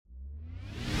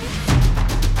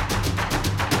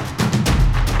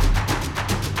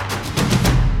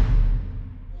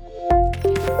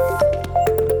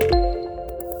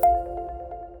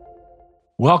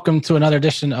Welcome to another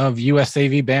edition of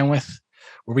USAV Bandwidth,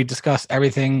 where we discuss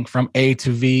everything from A to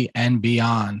V and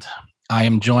beyond. I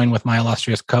am joined with my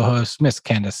illustrious co-host, Miss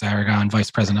Candace Aragon,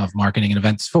 Vice President of Marketing and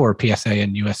Events for PSA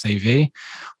and USAV.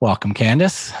 Welcome,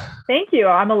 Candace. Thank you.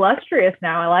 I'm illustrious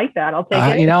now. I like that. I'll take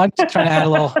it. I'm just trying to add a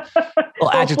little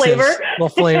adjectives, little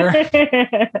flavor.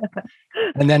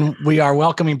 And then we are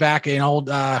welcoming back an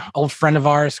old friend of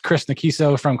ours, Chris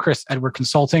Nakiso from Chris Edward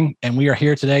Consulting. And we are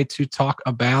here today to talk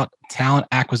about talent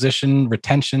acquisition,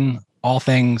 retention, all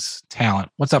things talent.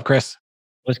 What's up, Chris?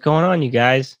 What's going on, you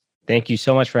guys? Thank you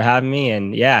so much for having me.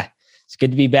 And yeah, it's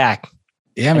good to be back.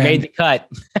 Yeah, man. I made the cut.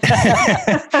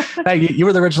 Hey, you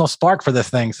were the original spark for this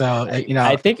thing. So,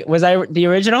 I think, was I the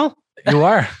original? You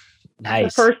are.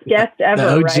 Nice. The first guest ever,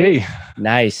 the OG. right?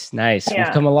 Nice. Yeah.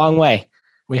 We've come a long way.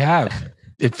 We have.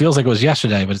 It feels like it was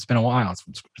yesterday, but it's been a while.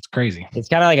 It's crazy. It's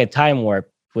kind of like a time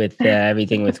warp with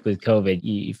everything with COVID.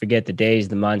 You forget the days,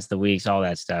 the months, the weeks, all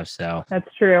that stuff. So that's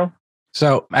true.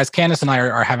 So as Candace and I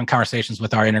are having conversations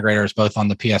with our integrators, both on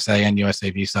the PSA and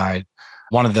USAV side,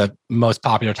 one of the most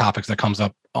popular topics that comes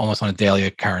up almost on a daily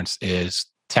occurrence is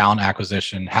talent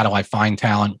acquisition. How do I find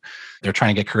talent? They're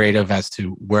trying to get creative as to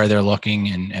where they're looking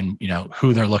and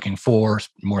who they're looking for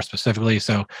more specifically.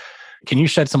 So can you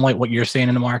shed some light what you're seeing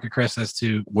in the market, Chris, as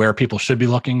to where people should be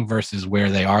looking versus where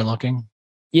they are looking?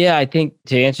 Yeah, I think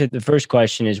to answer the first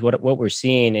question is what we're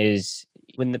seeing is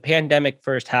when the pandemic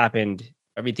first happened,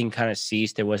 everything kind of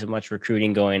ceased. There wasn't much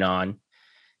recruiting going on.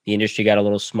 The industry got a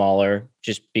little smaller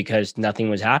just because nothing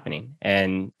was happening.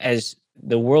 And as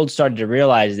the world started to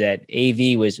realize that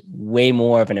AV was way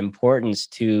more of an importance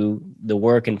to the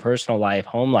work and personal life,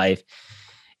 home life,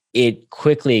 it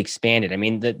quickly expanded. I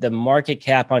mean, the market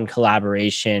cap on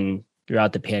collaboration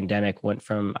throughout the pandemic went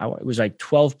from, it was like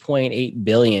 12.8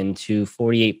 billion to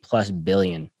 48 plus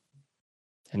billion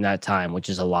in that time, which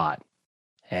is a lot.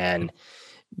 And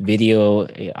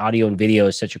audio and video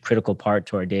is such a critical part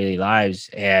to our daily lives.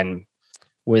 And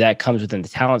where that comes within the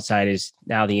talent side is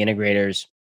now the integrators,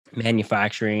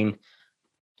 manufacturing,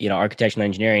 architectural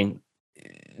engineering,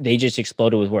 they just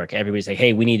exploded with work. Everybody's like,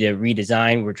 hey, we need to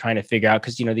redesign. We're trying to figure out,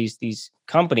 because, these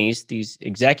companies, these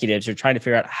executives are trying to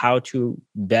figure out how to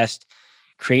best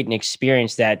create an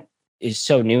experience that is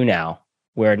so new now,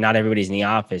 where not everybody's in the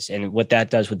office. And what that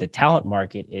does with the talent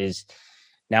market is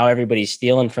now everybody's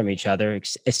stealing from each other.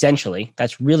 Essentially,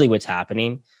 that's really what's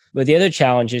happening. But the other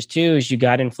challenge is you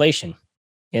got inflation.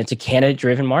 It's a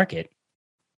candidate-driven market.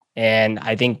 And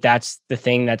I think that's the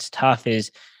thing that's tough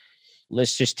is,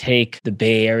 let's just take the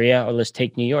Bay Area or let's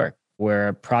take New York, where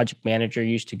a project manager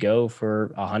used to go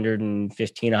for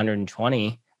 115,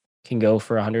 120 can go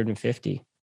for 150.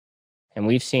 And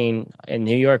we've seen in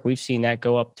New York, we've seen that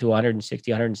go up to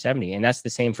 160, 170. And that's the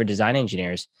same for design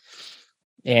engineers.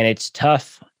 And it's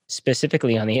tough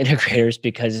specifically on the integrators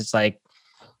because it's like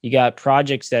you got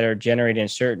projects that are generating a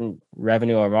certain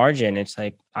revenue or margin. It's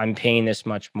like, I'm paying this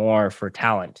much more for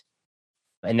talent.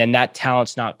 And then that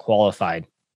talent's not qualified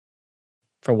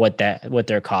for what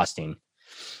they're costing.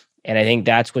 And I think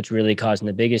that's what's really causing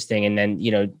the biggest thing. And then,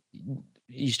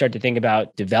 you start to think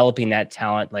about developing that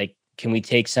talent. Like, can we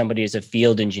take somebody as a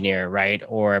field engineer, right?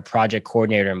 Or a project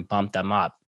coordinator and bump them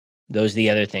up? Those are the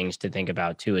other things to think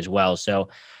about too, as well. So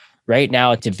right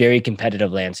now it's a very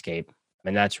competitive landscape.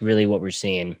 And that's really what we're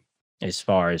seeing as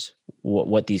far as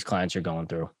what these clients are going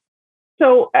through.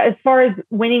 So as far as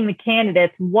winning the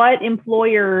candidates, what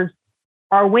employers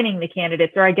are winning the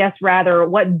candidates, or I guess rather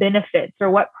what benefits or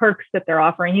what perks that they're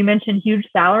offering? You mentioned huge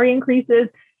salary increases.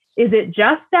 Is it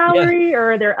just salary,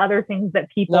 or are there other things that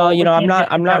people? No, I'm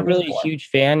not really a huge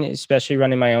fan, especially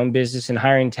running my own business and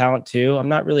hiring talent too. I'm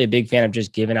not really a big fan of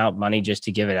just giving out money just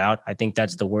to give it out. I think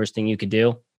that's the worst thing you could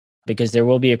do, because there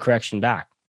will be a correction back.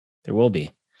 There will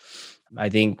be. I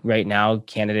think right now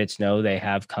candidates know they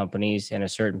have companies in a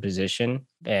certain position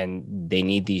and they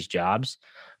need these jobs.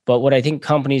 But what I think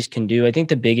companies can do, I think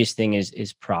the biggest thing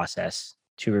is process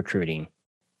to recruiting.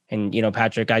 And,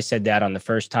 Patrick, I said that on the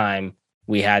first time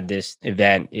we had this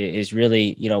event is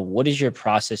really, what is your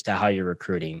process to how you're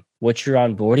recruiting? What's your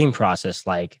onboarding process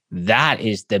like? That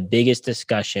is the biggest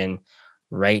discussion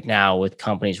right now with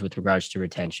companies with regards to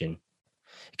retention.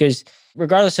 Because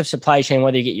regardless of supply chain,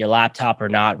 whether you get your laptop or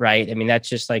not, right? I mean, that's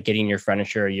just like getting your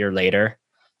furniture a year later.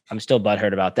 I'm still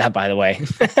butthurt about that, by the way.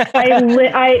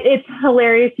 It's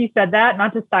hilarious you said that,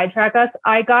 not to sidetrack us.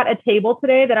 I got a table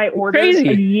today that I ordered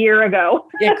a year ago.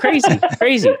 Yeah,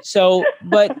 crazy. So,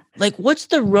 but like, what's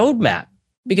the roadmap?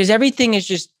 Because everything is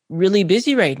just really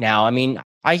busy right now. I mean,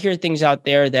 I hear things out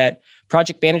there that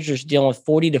project managers dealing with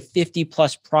 40 to 50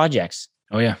 plus projects.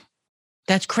 Oh, yeah.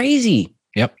 That's crazy.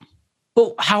 Yep.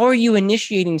 But how are you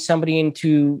initiating somebody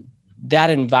into that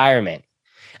environment.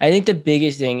 I think the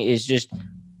biggest thing is just,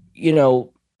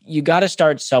 you got to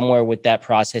start somewhere with that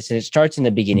process. And it starts in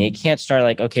the beginning. It can't start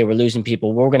like, okay, we're losing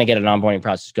people, we're going to get an onboarding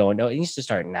process going. No, it needs to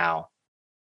start now.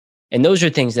 And those are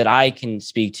things that I can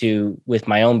speak to with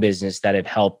my own business that have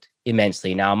helped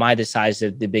immensely. Now, am I the size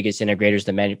of the biggest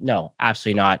integrators? No,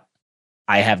 absolutely not.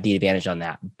 I have the advantage on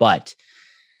that. But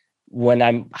when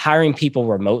I'm hiring people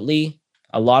remotely,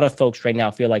 a lot of folks right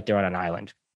now feel like they're on an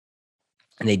island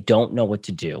and they don't know what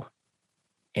to do.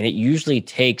 And it usually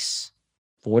takes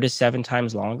 4 to 7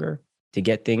 times longer to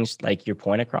get things like your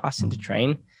point across and to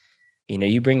train.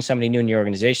 You bring somebody new in your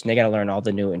organization, they got to learn all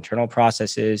the new internal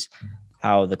processes,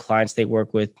 how the clients they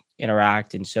work with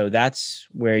interact. And so that's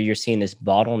where you're seeing this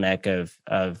bottleneck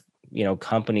of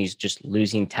companies just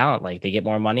losing talent. Like they get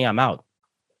more money, I'm out.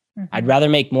 Mm-hmm. I'd rather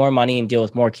make more money and deal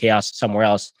with more chaos somewhere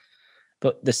else.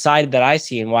 But the side that I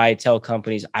see and why I tell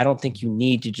companies, I don't think you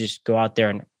need to just go out there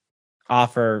and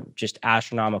offer just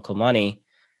astronomical money.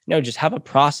 No, just have a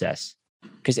process,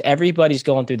 because everybody's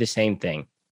going through the same thing.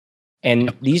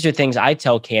 And these are things I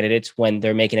tell candidates when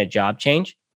they're making a job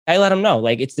change. I let them know,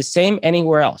 like, it's the same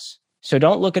anywhere else. So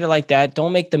don't look at it like that.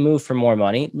 Don't make the move for more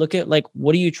money. Look at, like,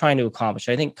 what are you trying to accomplish?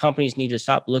 I think companies need to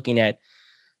stop looking at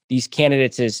these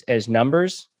candidates as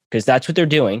numbers, because that's what they're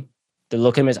doing. They're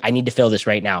looking at them as, I need to fill this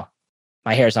right now.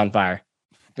 My hair's on fire.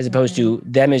 As opposed to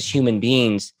them as human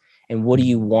beings and what do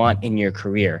you want in your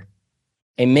career?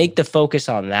 And make the focus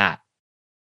on that.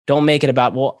 Don't make it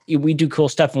about, well, we do cool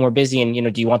stuff and we're busy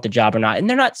and, do you want the job or not? And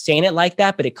they're not saying it like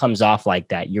that, but it comes off like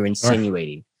that. You're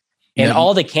insinuating. Right. And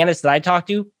all the candidates that I talk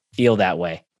to feel that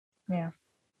way. Yeah.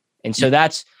 And so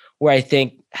that's where I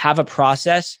think have a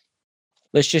process.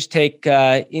 Let's just take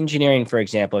engineering, for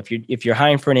example. If you're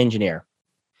hiring for an engineer,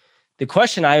 the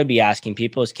question I would be asking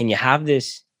people is, can you have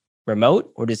this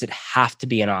remote or does it have to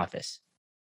be in office?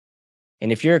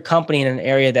 And if you're a company in an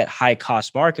area that high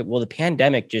cost market, well, the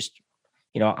pandemic just,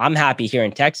 I'm happy here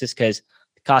in Texas because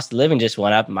the cost of living just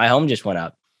went up. My home just went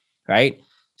up, right?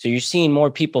 So you're seeing more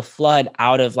people flood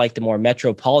out of like the more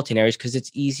metropolitan areas because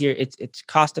it's easier. It's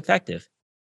cost effective.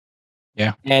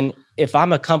 Yeah. And if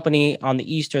I'm a company on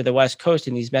the East or the West Coast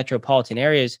in these metropolitan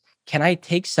areas, can I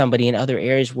take somebody in other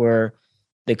areas where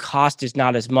the cost is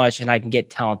not as much and I can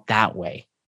get talent that way?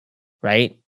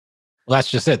 Right. Well,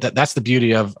 that's just it. That's the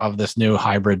beauty of this new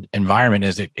hybrid environment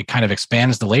is it kind of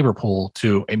expands the labor pool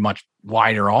to a much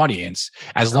wider audience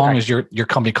as long as your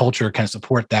company culture can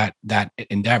support that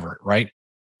endeavor, right?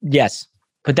 Yes.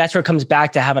 But that's where it comes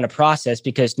back to having a process,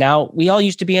 because now we all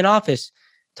used to be in office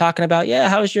talking about,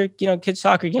 how was your kids'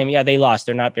 soccer game? Yeah, they lost.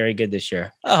 They're not very good this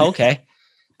year. Oh, okay.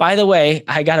 By the way,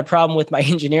 I got a problem with my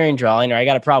engineering drawing, or I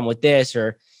got a problem with this,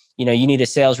 or you need a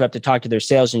sales rep to talk to their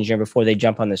sales engineer before they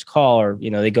jump on this call, or,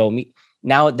 they go meet.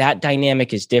 Now that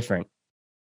dynamic is different.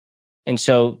 And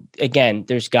so again,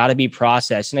 there's got to be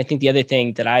process. And I think the other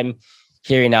thing that I'm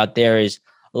hearing out there is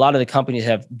a lot of the companies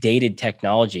have dated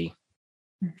technology,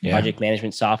 project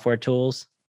management software tools,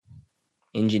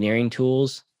 engineering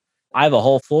tools. I have a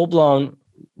whole full-blown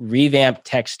revamped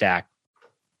tech stack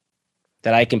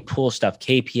that I can pull stuff,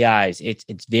 KPIs.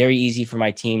 It's very easy for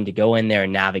my team to go in there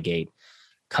and navigate.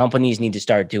 Companies need to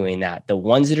start doing that. The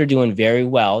ones that are doing very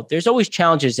well, there's always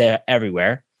challenges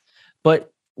everywhere,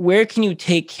 but where can you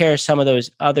take care of some of those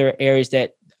other areas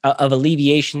that of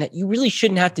alleviation that you really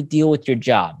shouldn't have to deal with your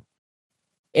job?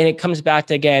 And it comes back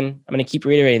to, again, I'm going to keep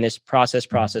reiterating this process.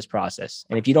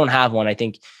 And if you don't have one, I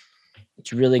think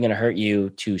it's really going to hurt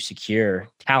you to secure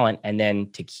talent and then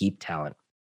to keep talent.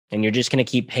 And you're just going to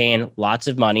keep paying lots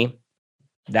of money.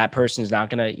 That person's not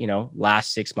going to,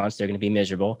 last 6 months. They're going to be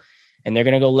miserable. And they're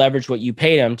going to go leverage what you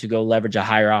paid them to go leverage a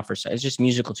higher offer. So it's just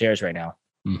musical chairs right now.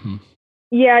 Mm-hmm.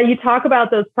 Yeah, you talk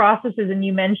about those processes and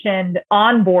you mentioned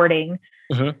onboarding.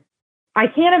 Mm-hmm. I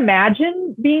can't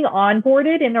imagine being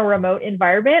onboarded in a remote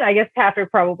environment. I guess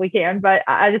Patrick probably can, but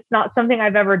it's not something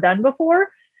I've ever done before.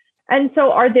 And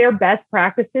so are there best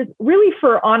practices really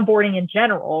for onboarding in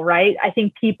general, right? I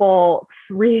think people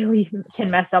really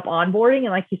can mess up onboarding. And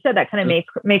like you said, that kind of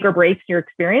make or breaks your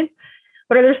experience.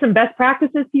 But are there some best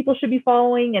practices people should be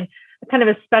following, and kind of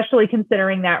especially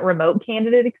considering that remote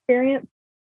candidate experience?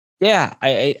 Yeah,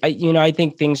 I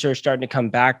think things are starting to come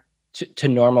back to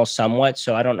normal somewhat.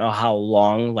 So I don't know how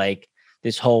long like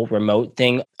this whole remote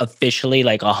thing officially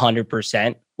like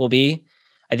 100% will be.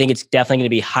 I think it's definitely going to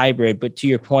be hybrid. But to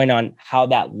your point on how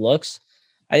that looks,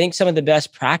 I think some of the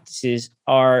best practices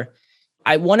are,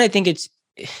 I think it's,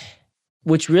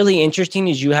 what's really interesting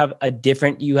is you have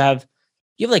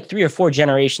like 3 or 4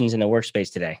 generations in the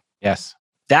workspace today. Yes.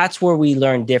 That's where we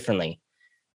learn differently.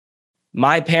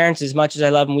 My parents, as much as I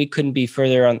love them, we couldn't be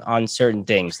further on certain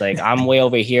things. Like I'm way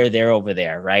over here, they're over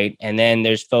there, right? And then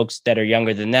there's folks that are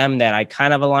younger than them that I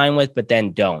kind of align with, but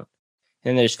then don't.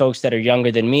 And there's folks that are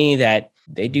younger than me that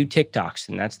they do TikToks,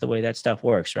 and that's the way that stuff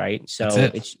works, right?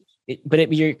 So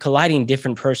you're colliding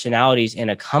different personalities in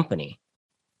a company,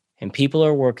 and people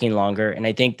are working longer. And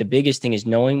I think the biggest thing is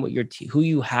knowing what who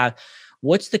you have.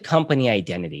 What's the company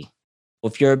identity?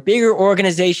 If you're a bigger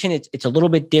organization, it's a little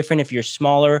bit different. If you're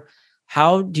smaller,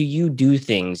 how do you do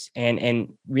things?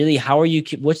 And really,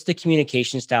 what's the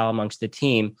communication style amongst the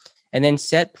team? And then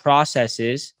set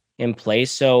processes in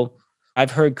place. So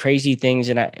I've heard crazy things.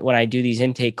 And when I do these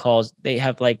intake calls, they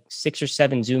have like 6 or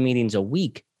 7 Zoom meetings a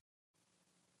week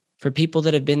for people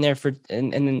that have been there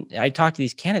and then I talk to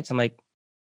these candidates. I'm like,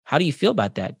 how do you feel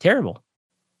about that? Terrible.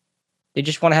 They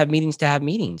just want to have meetings to have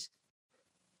meetings.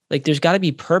 Like there's got to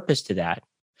be purpose to that.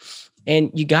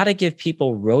 And you got to give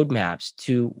people roadmaps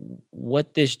to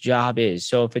what this job is.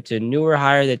 So if it's a newer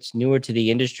hire that's newer to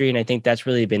the industry, and I think that's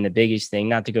really been the biggest thing,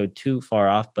 not to go too far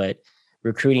off, but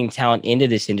recruiting talent into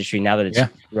this industry now that it's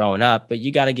growing up, but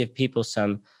you got to give people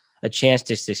a chance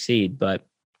to succeed. But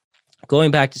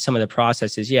going back to some of the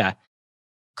processes,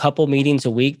 couple meetings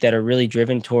a week that are really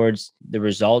driven towards the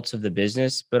results of the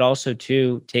business, but also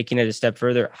too, taking it a step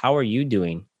further, how are you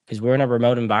doing? Because we're in a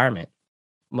remote environment.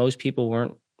 Most people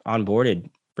weren't onboarded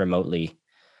remotely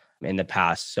in the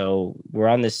past. So we're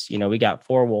on this, we got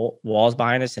 4 walls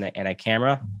behind us and a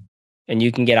camera, and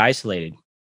you can get isolated.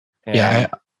 And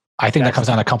I think that comes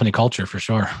down to company culture for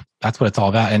sure. That's what it's all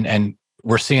about. And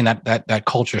we're seeing that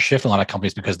culture shift in a lot of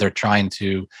companies because they're trying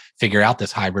to figure out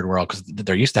this hybrid world because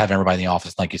they're used to having everybody in the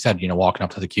office, like you said, walking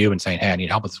up to the cube and saying, hey, I need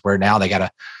help with this. Where now they got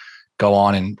to go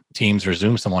on in Teams or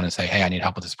Zoom someone and say, hey, I need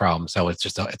help with this problem. So it's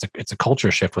just it's a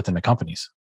culture shift within the companies.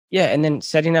 Yeah. And then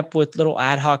setting up with little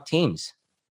ad hoc teams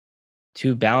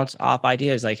to bounce off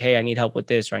ideas like, hey, I need help with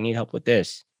this, or I need help with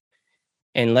this.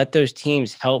 And let those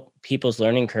teams help people's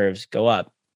learning curves go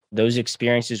up. Those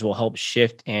experiences will help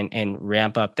shift and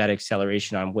ramp up that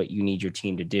acceleration on what you need your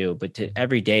team to do. But to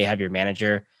every day have your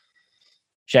manager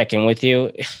check in with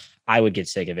you, I would get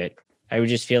sick of it. I would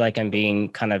just feel like I'm being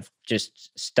kind of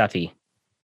just stuffy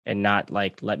and not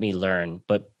like, let me learn,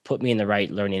 but put me in the right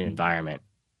learning environment.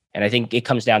 And I think it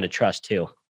comes down to trust too.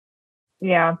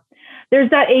 Yeah. There's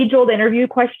that age-old interview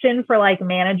question for like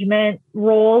management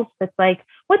roles. It's like,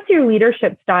 what's your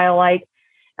leadership style like?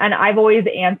 And I've always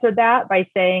answered that by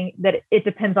saying that it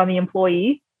depends on the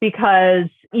employee because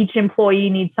each employee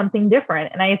needs something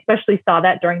different. And I especially saw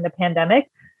that during the pandemic.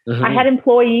 Mm-hmm. I had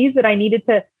employees that I needed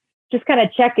to just kind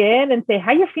of check in and say,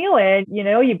 how you feeling?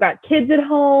 You've got kids at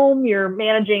home, you're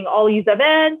managing all these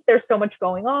events, there's so much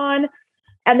going on.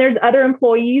 And there's other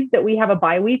employees that we have a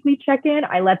biweekly check-in.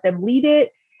 I let them lead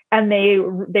it. And they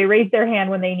raise their hand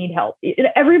when they need help.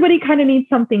 Everybody kind of needs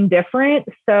something different.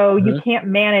 So you can't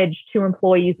manage 2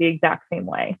 employees the exact same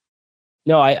way.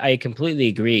 No, I completely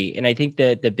agree. And I think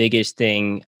that the biggest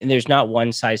thing, and there's not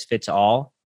one size fits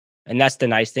all. And that's the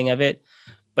nice thing of it.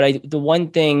 But the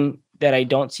one thing that I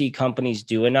don't see companies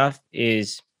do enough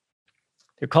is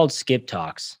they're called skip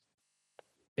talks.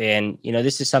 And,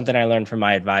 this is something I learned from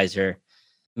my advisor.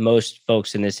 Most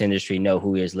folks in this industry know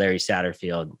who he is, Larry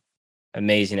Satterfield.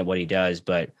 Amazing at what he does.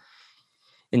 But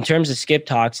in terms of skip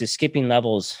talks, is skipping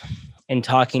levels and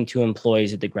talking to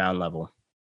employees at the ground level.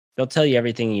 They'll tell you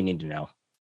everything you need to know.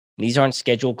 These aren't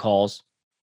scheduled calls,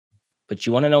 but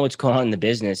you want to know what's going on in the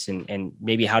business and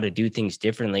maybe how to do things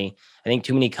differently. I think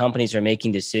too many companies are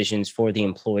making decisions for the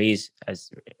employees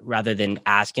rather than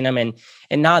asking them and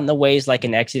not in the ways like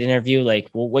an exit interview, like,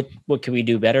 well, what can we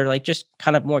do better? Like just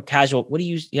kind of more casual.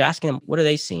 You're asking them, what are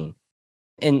they seeing?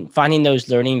 And finding those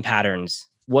learning patterns.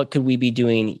 What could we be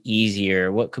doing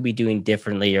easier? What could we be doing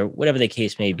differently, or whatever the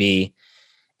case may be?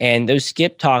 And those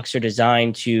skip talks are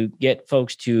designed to get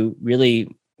folks to really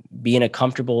be in a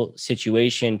comfortable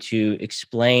situation to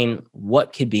explain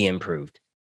what could be improved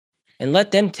and let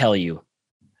them tell you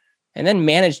and then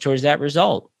manage towards that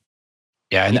result.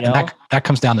 Yeah. And that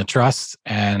comes down to trust,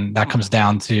 and that comes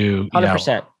down to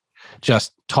 100%.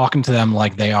 Just talking to them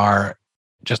like they are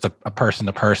just a person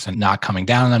to person, not coming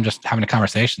down on them, just having a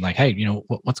conversation like, hey,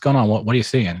 what's going on? What are you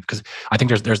seeing? Because I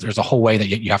think there's a whole way that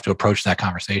you have to approach that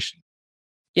conversation.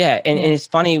 Yeah. And it's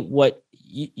funny what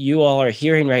you all are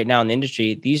hearing right now in the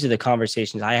industry. These are the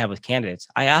conversations I have with candidates.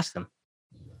 I ask them.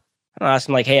 I don't ask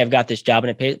them like, hey, I've got this job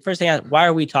and it pays. First thing I ask, why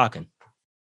are we talking?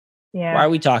 Yeah. Why are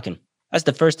we talking? That's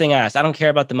the first thing I ask. I don't care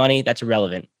about the money. That's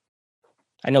irrelevant.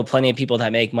 I know plenty of people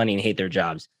that make money and hate their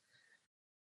jobs.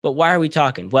 But why are we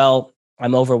talking? Well,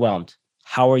 I'm overwhelmed.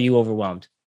 How are you overwhelmed?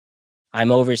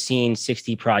 I'm overseeing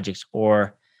 60 projects,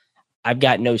 or I've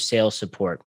got no sales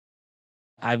support.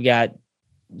 I've got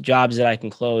jobs that I can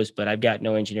close, but I've got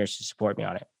no engineers to support me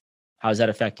on it. How's that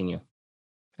affecting you?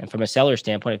 And from a seller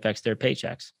standpoint, it affects their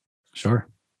paychecks. Sure.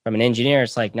 From an engineer,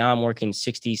 it's like now I'm working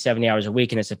 60, 70 hours a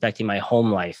week and it's affecting my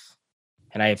home life.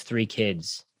 And I have 3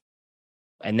 kids.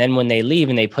 And then when they leave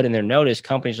and they put in their notice,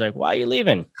 companies are like, why are you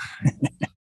leaving?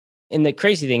 And the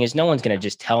crazy thing is no one's going to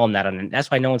just tell them that. That's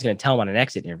why no one's going to tell them on an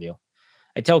exit interview.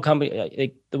 I tell company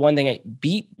like the one thing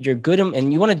you're good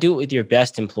and you want to do it with your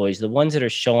best employees, the ones that are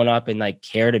showing up and like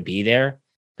care to be there.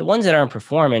 The ones that aren't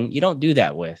performing, you don't do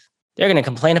that with. They're going to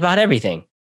complain about everything.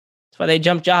 That's why they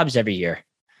jump jobs every year.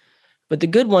 But the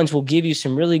good ones will give you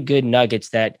some really good nuggets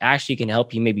that actually can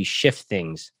help you maybe shift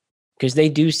things because they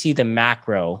do see the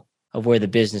macro of where the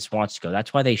business wants to go.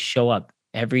 That's why they show up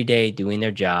every day doing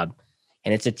their job.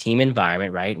 And it's a team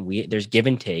environment, right? And there's give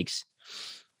and takes.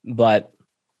 But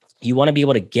you want to be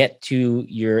able to get to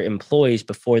your employees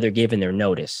before they're given their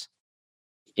notice.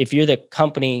 If you're the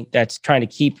company that's trying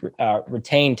to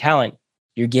retain talent,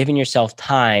 you're giving yourself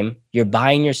time. You're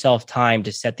buying yourself time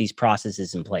to set these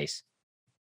processes in place.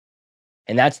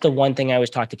 And that's the one thing I always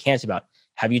talk to candidates about.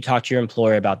 Have you talked to your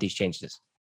employer about these changes?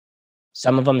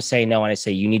 Some of them say no, and I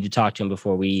say you need to talk to them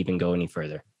before we even go any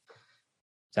further.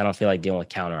 So I don't feel like dealing with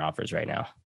counter offers right now.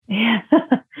 Yeah.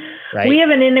 Right? We have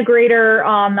an integrator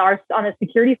on the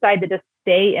security side that does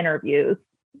stay interviews.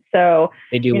 So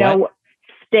they do what?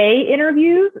 Stay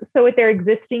interviews. So with their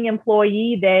existing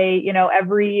employee, they,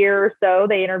 every year or so,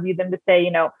 they interview them to say,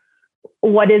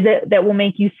 what is it that will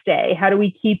make you stay? How do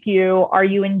we keep you? Are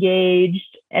you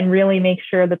engaged? And really make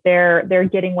sure that they're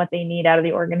getting what they need out of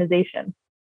the organization.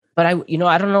 But I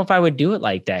don't know if I would do it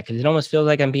like that because it almost feels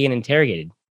like I'm being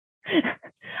interrogated.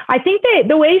 I think that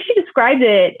the way she described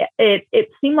it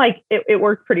seemed like it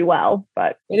worked pretty well,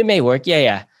 but it may work.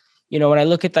 Yeah. When I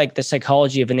look at like the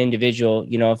psychology of an individual,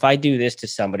 if I do this to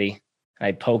somebody,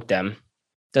 I poke them,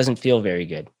 it doesn't feel very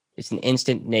good. It's an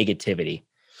instant negativity.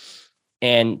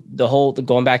 And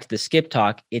going back to the skip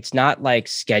talk, it's not like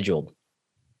scheduled.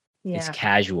 Yeah. It's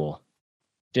casual.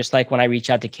 Just like when I reach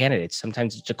out to candidates,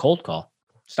 sometimes it's a cold call.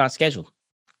 It's not scheduled.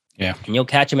 Yeah. And you'll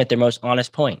catch them at their most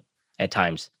honest point at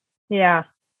times. Yeah.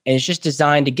 And it's just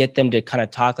designed to get them to kind of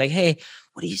talk like, hey,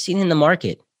 what have you seen in the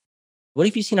market? What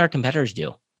have you seen our competitors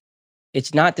do?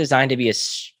 It's not designed to be a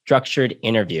structured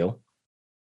interview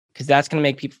because that's going to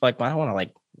make people like, well, I don't want to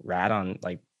like rat on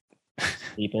like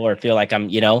people or feel like I'm,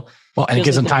 Well, and it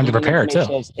gives them time to prepare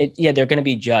too. They're going to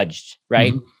be judged,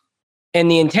 right? Mm-hmm.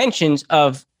 And the intentions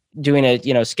of doing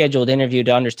a scheduled interview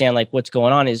to understand like what's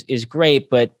going on is great.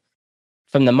 But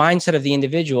from the mindset of the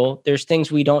individual, there's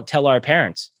things we don't tell our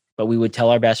parents, but we would tell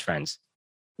our best friends.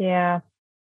 Yeah.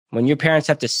 When your parents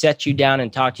have to set you down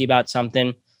and talk to you about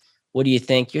something, what do you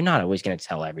think? You're not always going to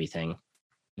tell everything.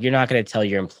 You're not going to tell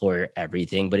your employer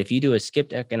everything. But if you do a skip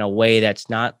deck in a way that's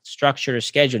not structured or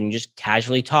scheduled and you just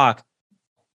casually talk,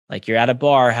 like you're at a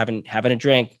bar having a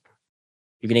drink,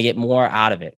 you're going to get more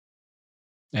out of it.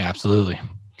 Yeah, absolutely.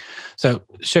 So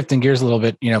shifting gears a little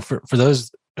bit, for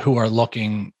those who are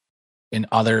looking in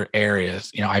other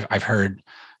areas, I've heard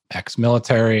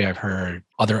ex-military, I've heard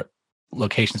other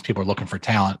locations people are looking for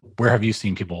talent. Where have you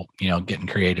seen people, getting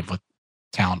creative with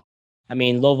talent? I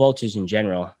mean, low voltage in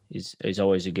general is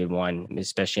always a good one,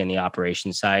 especially on the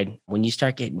operations side. When you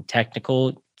start getting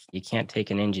technical, you can't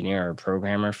take an engineer or a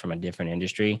programmer from a different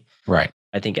industry. Right.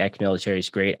 I think ex-military is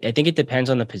great. I think it depends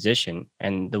on the position.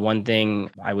 And the one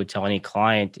thing I would tell any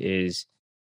client is,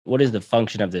 what is the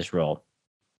function of this role?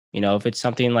 If it's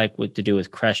something like to do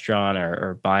with Crestron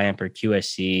or BIAMP or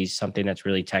QSC, something that's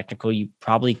really technical, you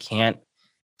probably can't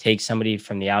take somebody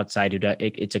from the outside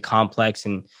it's a complex,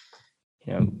 and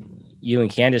you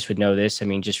and Candace would know this. I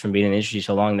mean, just from being in the industry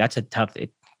so long, that's a tough.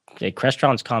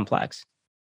 Crestron's complex.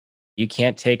 You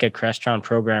can't take a Crestron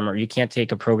programmer. You can't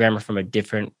take a programmer from a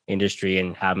different industry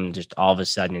and have them just all of a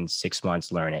sudden in 6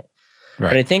 months learn it. Right.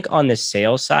 But I think on the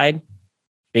sales side,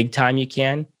 big time you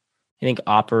can. I think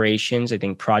operations, I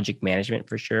think project management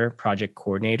for sure. Project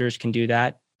coordinators can do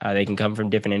that. They can come from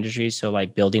different industries. So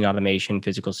like building automation,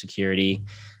 physical security,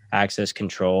 access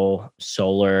control,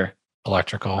 solar,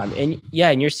 electrical. And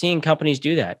you're seeing companies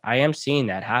do that. I am seeing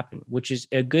that happen, which is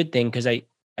a good thing because I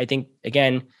think,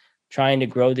 again, trying to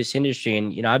grow this industry.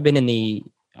 And, I've been in the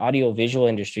audio visual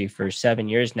industry for 7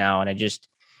 years now. And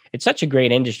it's such a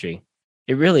great industry.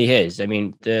 It really is. I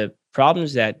mean, the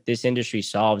problems that this industry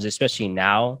solves, especially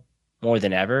now more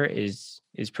than ever, is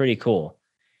pretty cool.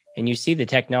 And you see the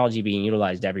technology being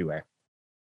utilized everywhere.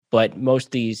 But most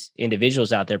of these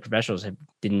individuals out there, professionals,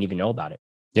 didn't even know about it.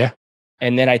 Yeah.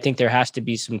 And then I think there has to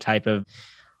be some type of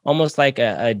almost like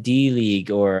a D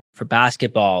league, or for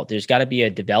basketball, there's got to be a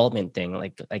development thing,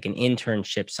 like an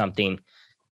internship, something,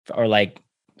 or like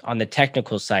on the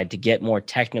technical side to get more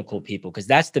technical people. Because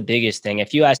that's the biggest thing.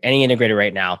 If you ask any integrator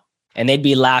right now, and they'd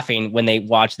be laughing when they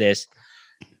watch this,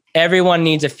 everyone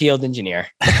needs a field engineer.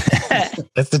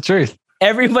 That's the truth.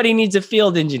 Everybody needs a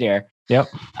field engineer. Yep.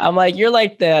 I'm like, you're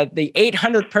like the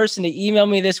 800th person to email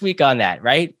me this week on that,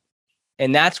 right?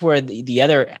 And that's where the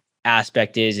other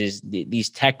aspect is these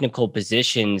technical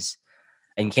positions.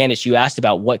 And Candace, you asked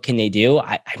about what can they do?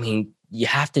 I mean, you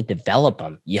have to develop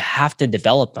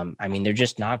them. I mean, they're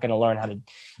just not going to learn how to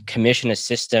commission a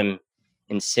system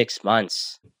in 6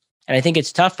 months. And I think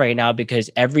it's tough right now because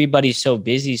everybody's so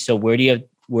busy. So where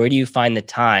do you find the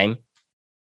time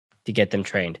to get them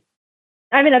trained?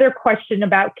 I have another question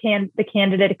about the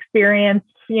candidate experience,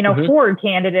 for a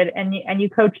candidate, and you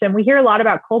coach them. We hear a lot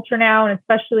about culture now, and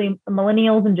especially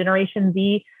millennials and Generation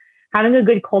Z. Having a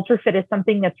good culture fit is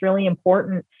something that's really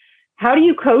important. How do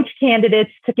you coach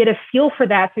candidates to get a feel for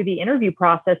that through the interview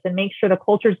process and make sure the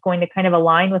culture is going to kind of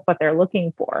align with what they're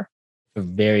looking for?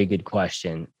 Very good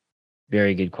question.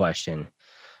 Very good question.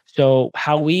 So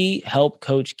how we help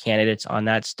coach candidates on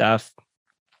that stuff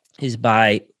is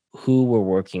by who we're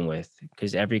working with,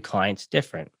 because every client's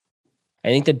different. I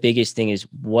think the biggest thing is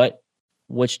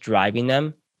what's driving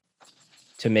them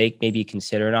to maybe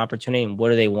consider an opportunity, and what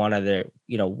do they want out of their,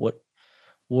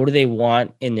 what do they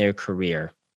want in their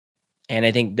career? And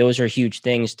I think those are huge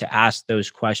things to ask those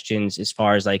questions as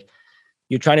far as like,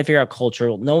 you're trying to figure out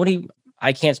culture.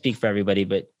 I can't speak for everybody,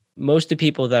 but most of the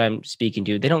people that I'm speaking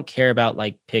to, they don't care about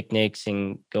like picnics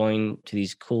and going to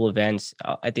these cool events.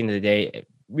 At the end of the day,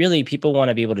 really, people want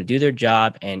to be able to do their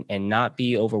job and not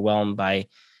be overwhelmed by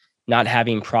not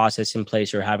having process in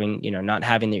place, or not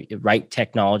having the right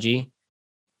technology,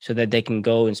 so that they can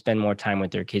go and spend more time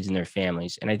with their kids and their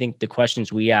families. And I think the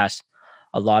questions we ask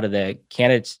a lot of the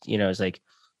candidates, is like,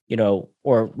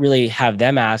 or really have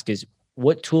them ask is,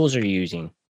 what tools are you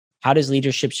using? How does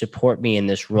leadership support me in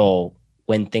this role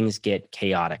when things get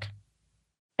chaotic?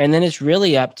 And then it's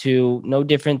really up to, no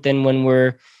different than when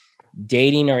we're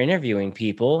dating or interviewing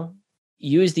people,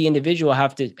 you as the individual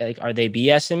have to, like, are they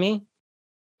BSing me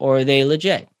or are they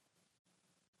legit?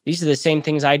 These are the same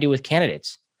things I do with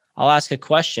candidates. I'll ask a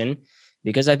question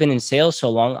because I've been in sales so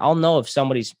long. I'll know if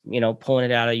somebody's, pulling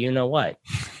it out of what.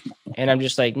 And I'm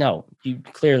just like, no, you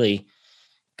clearly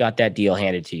got that deal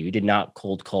handed to you. You did not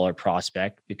cold call or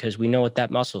prospect, because we know what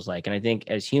that muscle's like. And I think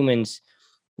as humans,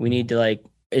 we need to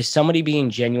is somebody being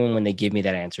genuine when they give me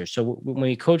that answer? So when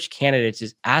we coach candidates,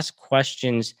 is ask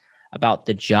questions about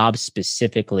the job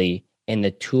specifically and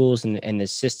the tools and the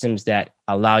systems that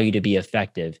allow you to be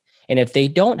effective. And if they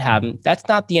don't have them, that's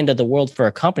not the end of the world for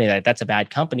a company. That's a bad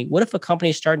company. What if a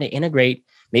company is starting to integrate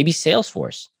maybe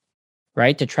Salesforce,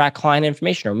 right, to track client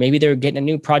information, or maybe they're getting a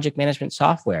new project management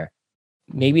software?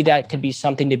 Maybe that could be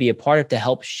something to be a part of to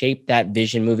help shape that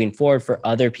vision moving forward for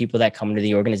other people that come into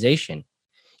the organization.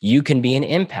 You can be an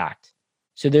impact.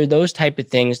 So there are those type of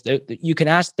things that you can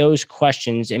ask those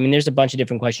questions. I mean, there's a bunch of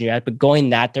different questions you ask, but going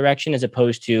that direction, as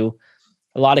opposed to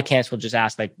a lot of candidates will just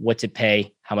ask like, what's it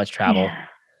pay? How much travel? Yeah.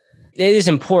 It is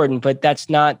important, but that's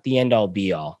not the end all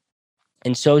be all.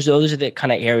 And so those are the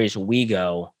kind of areas we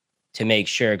go to make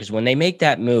sure, because when they make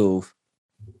that move,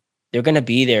 they're going to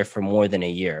be there for more than a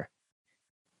year.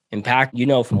 In fact,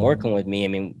 from working with me, I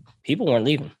mean, people weren't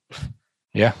leaving.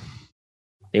 Yeah.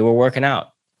 They were working out.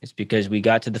 It's because we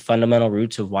got to the fundamental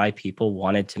roots of why people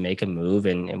wanted to make a move,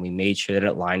 and we made sure that it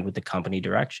aligned with the company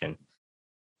direction.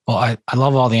 Well, I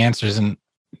love all the answers, and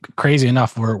crazy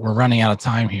enough, we're running out of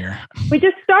time here. We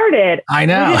just started. I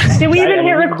know. Did we even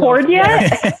hit record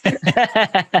yet?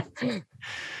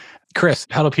 Chris,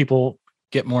 how do people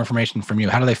get more information from you?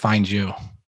 How do they find you?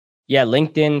 Yeah,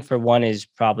 LinkedIn for one is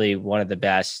probably one of the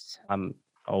best. I'm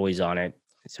always on it.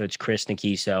 So it's Chris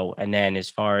Nakiso. And then as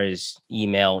far as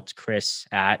email, it's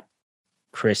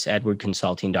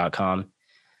chris@chrisedwardconsulting.com.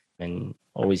 And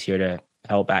always here to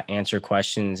help answer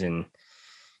questions and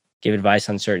give advice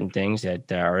on certain things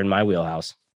that are in my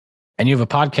wheelhouse. And you have a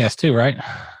podcast too, right?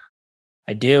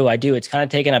 I do. It's kind of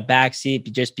taken a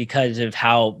backseat just because of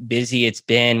how busy it's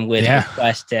been with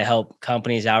requests to help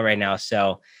companies out right now.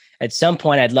 So at some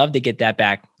point, I'd love to get that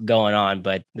back going on,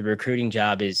 but the recruiting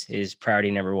job is priority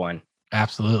number one.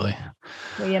 Absolutely.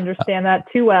 We understand that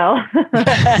too well.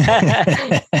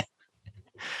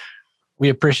 We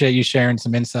appreciate you sharing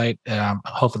some insight.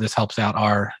 Hopefully this helps out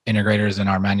our integrators and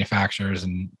our manufacturers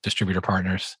and distributor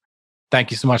partners.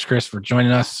 Thank you so much, Chris, for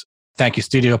joining us. Thank you,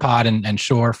 StudioPod and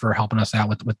Shure, for helping us out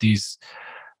with these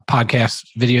podcast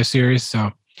video series. So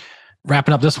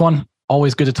wrapping up this one,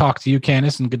 always good to talk to you,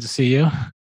 Candace, and good to see you.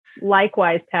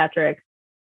 Likewise, Patrick.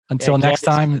 Until next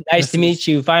time. Nice to meet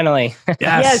you, finally.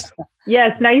 Yes.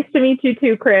 Yes. Nice to meet you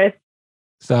too, Chris.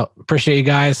 So appreciate you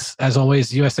guys. As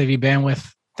always, USAV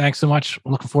Bandwidth. Thanks so much.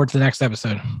 Looking forward to the next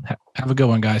episode. Have a good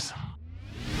one, guys.